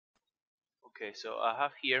Okay, so I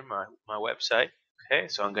have here my website. Okay,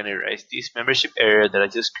 so I'm gonna erase this membership area that I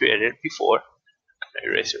just created before. I'm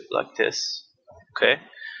gonna erase it like this. Okay,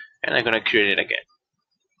 and I'm gonna create it again.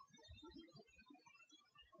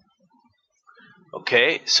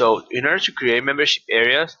 Okay, so in order to create membership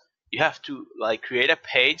areas, you have to create a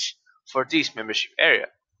page for this membership area.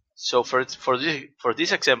 So for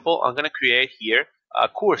this example, I'm gonna create here a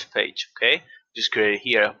course page. Okay, just create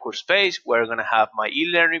here a course page where I'm gonna have my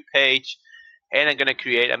e-learning page, and I'm gonna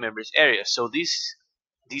create a members area. So this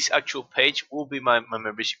actual page will be my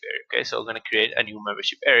membership area. Okay, so I'm gonna create a new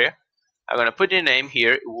membership area. I'm gonna put the name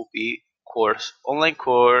here. It will be course, online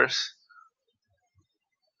course.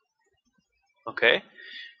 Okay,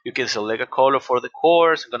 you can select a color for the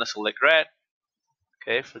course. I'm gonna select red.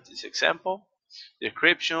 Okay, for this example,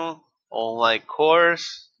 description, online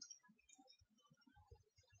course.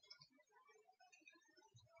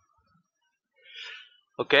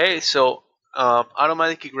 Okay, so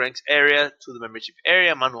automatically ranks area to the membership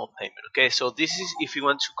area, manual payment. Okay, so this is if you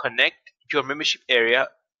want to connect your membership area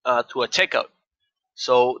to a checkout.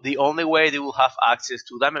 So the only way they will have access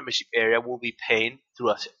to that membership area will be paying through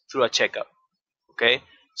a checkout. Okay,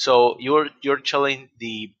 so you're telling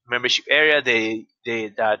the membership area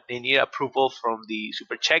that they need approval from the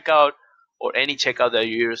super checkout or any checkout that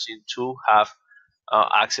you're using to have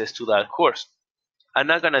access to that course. I'm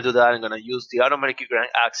not gonna do that. I'm gonna use the automatic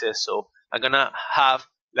grant access. So I'm gonna have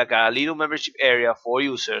like a little membership area for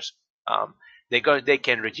users. They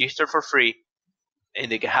can register for free and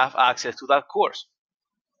they can have access to that course.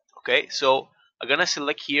 Okay, so I'm gonna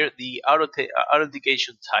select here the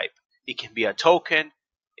authentication type. It can be a token,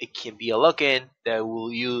 it can be a login that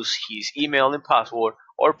will use his email and password,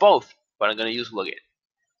 or both, but I'm gonna use login.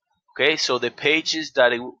 Okay, so the pages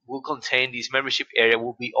that it will contain this membership area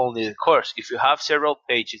will be only the course. If you have several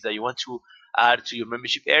pages that you want to add to your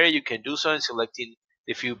membership area, you can do so in selecting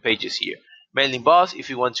the few pages here. Mailing boss, if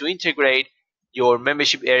you want to integrate your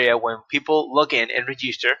membership area when people log in and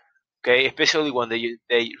register, okay, especially when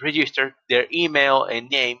they register, their email and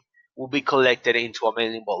name will be collected into a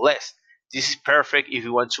mailing bot list. This is perfect if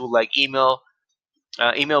you want to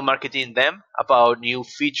email marketing them about new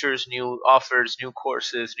features, new offers, new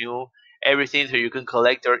courses, new everything, so you can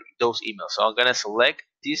collect those emails. So I'm gonna select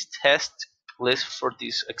this test list for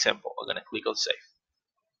this example. I'm gonna click on save.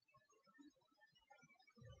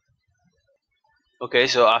 Okay,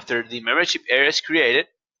 so after the membership area is created,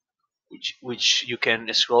 which you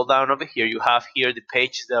can scroll down over here, you have here the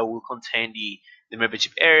pages that will contain the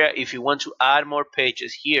membership area. If you want to add more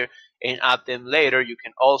pages here and add them later, you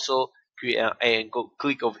can also and go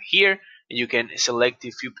click over here and you can select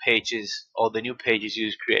the few pages or the new pages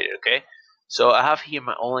you created. Okay, so I have here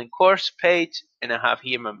my online course page and I have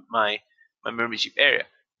here my membership area.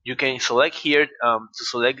 You can select here to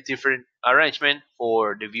select different arrangement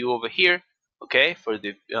for the view over here. Okay, for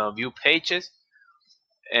the view pages,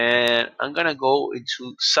 and I'm gonna go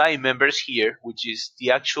into site members here, which is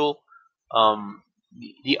the actual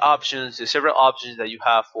the options, the several options that you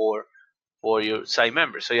have for your site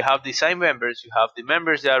members. So you have the site members, you have the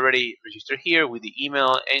members that already registered here with the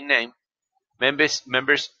email and name,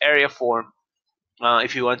 members area form.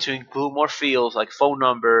 If you want to include more fields like phone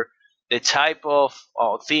number, the type of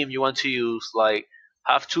theme you want to use, like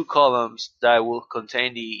have two columns that will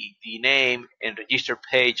contain the name and register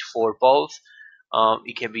page for both.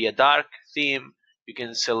 It can be a dark theme. You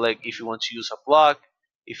can select if you want to use a block,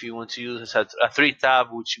 if you want to use a 3-tab,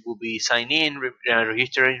 which will be sign in,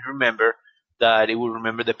 register, and remember, that it will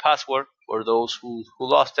remember the password for those who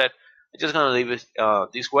lost it. I'm just gonna leave it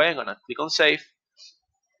this way. I'm gonna click on save,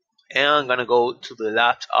 and I'm gonna go to the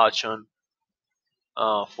last option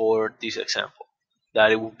for this example,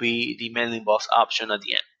 that it will be the mailing box option at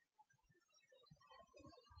the end.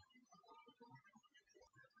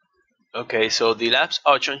 Okay, so the last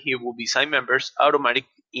option here will be site members automatic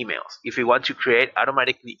emails. If you want to create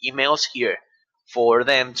automatically emails here for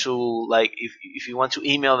them to, like, if you want to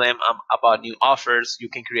email them about new offers, you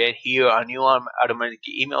can create here a new automatic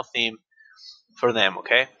email theme for them.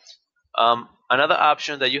 Okay, another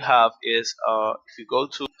option that you have is if you go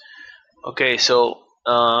to, okay, so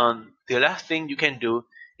the last thing you can do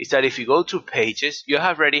is that if you go to pages, you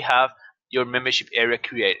already have your membership area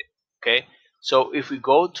created. Okay, so if we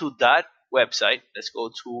go to that website, let's go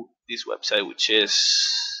to this website, which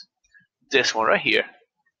is this one right here.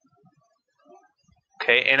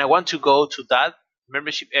 Okay, and I want to go to that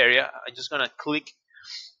membership area. I'm just gonna click.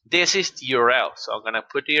 This is the URL, so I'm gonna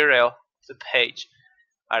put the URL of the page,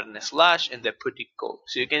 add a slash, and then put the code.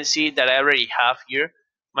 So you can see that I already have here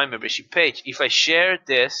my membership page. If I share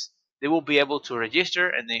this, they will be able to register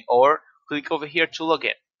and then or click over here to log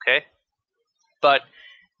in. Okay, But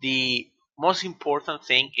the most important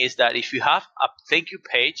thing is that if you have a thank you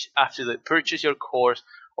page after they purchase your course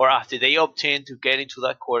or after they opt in to get into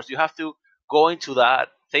that course, you have to go into that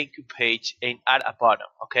thank you page and add a button,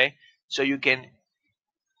 okay? So you can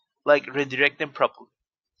like redirect them properly.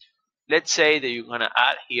 Let's say that you're gonna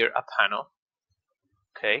add here a panel,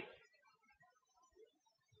 okay?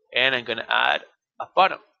 And I'm gonna add a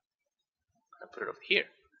button. I'm gonna put it over here.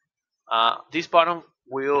 This button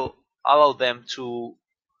will allow them to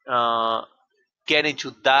get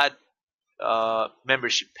into that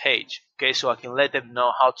membership page. Okay, so I can let them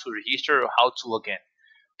know how to register or how to log in.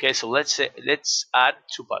 Okay, so let's add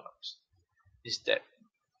 2 buttons instead.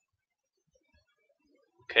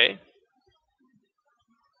 Okay,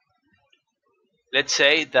 let's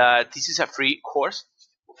say that this is a free course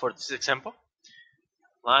for this example.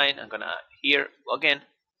 Line, I'm gonna add here login,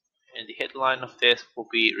 and the headline of this will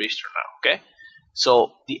be register now. Okay,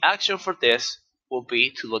 so the action for this will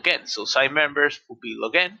be to log in. So site members will be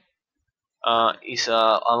log in. Is an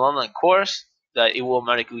online course that it will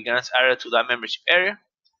automatically get added to that membership area.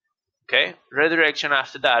 Okay, redirection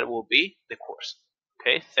after that will be the course.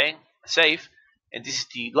 Okay, save, and this is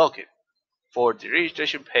the login. For the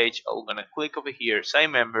registration page, I'm gonna click over here, site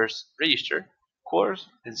members, register, course,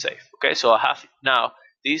 and save. Okay, so I have now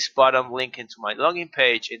this bottom link into my login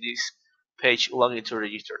page and this page login to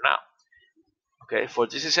register now. Okay, for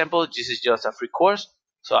this example, this is just a free course.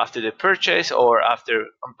 So after the purchase or after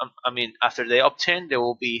after they opt in, there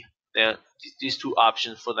will be these 2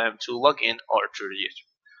 options for them to log in or to register.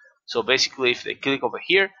 So basically, if they click over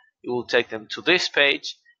here, it will take them to this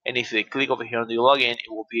page, and if they click over here on the login, it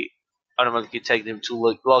will be automatically take them to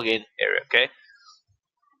login area. Okay,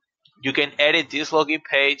 you can edit this login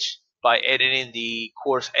page by editing the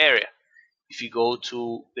course area. If you go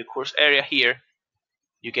to the course area here,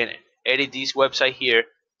 you can edit this website here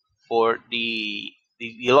for the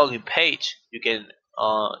login page. You can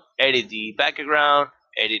edit the background,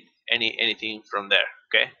 edit anything from there.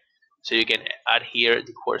 Okay, so you can add here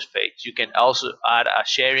the course page. You can also add a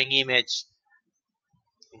sharing image.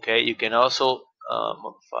 Okay, you can also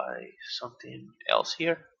modify something else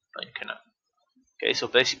here. No, you cannot. Okay, so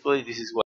basically this is what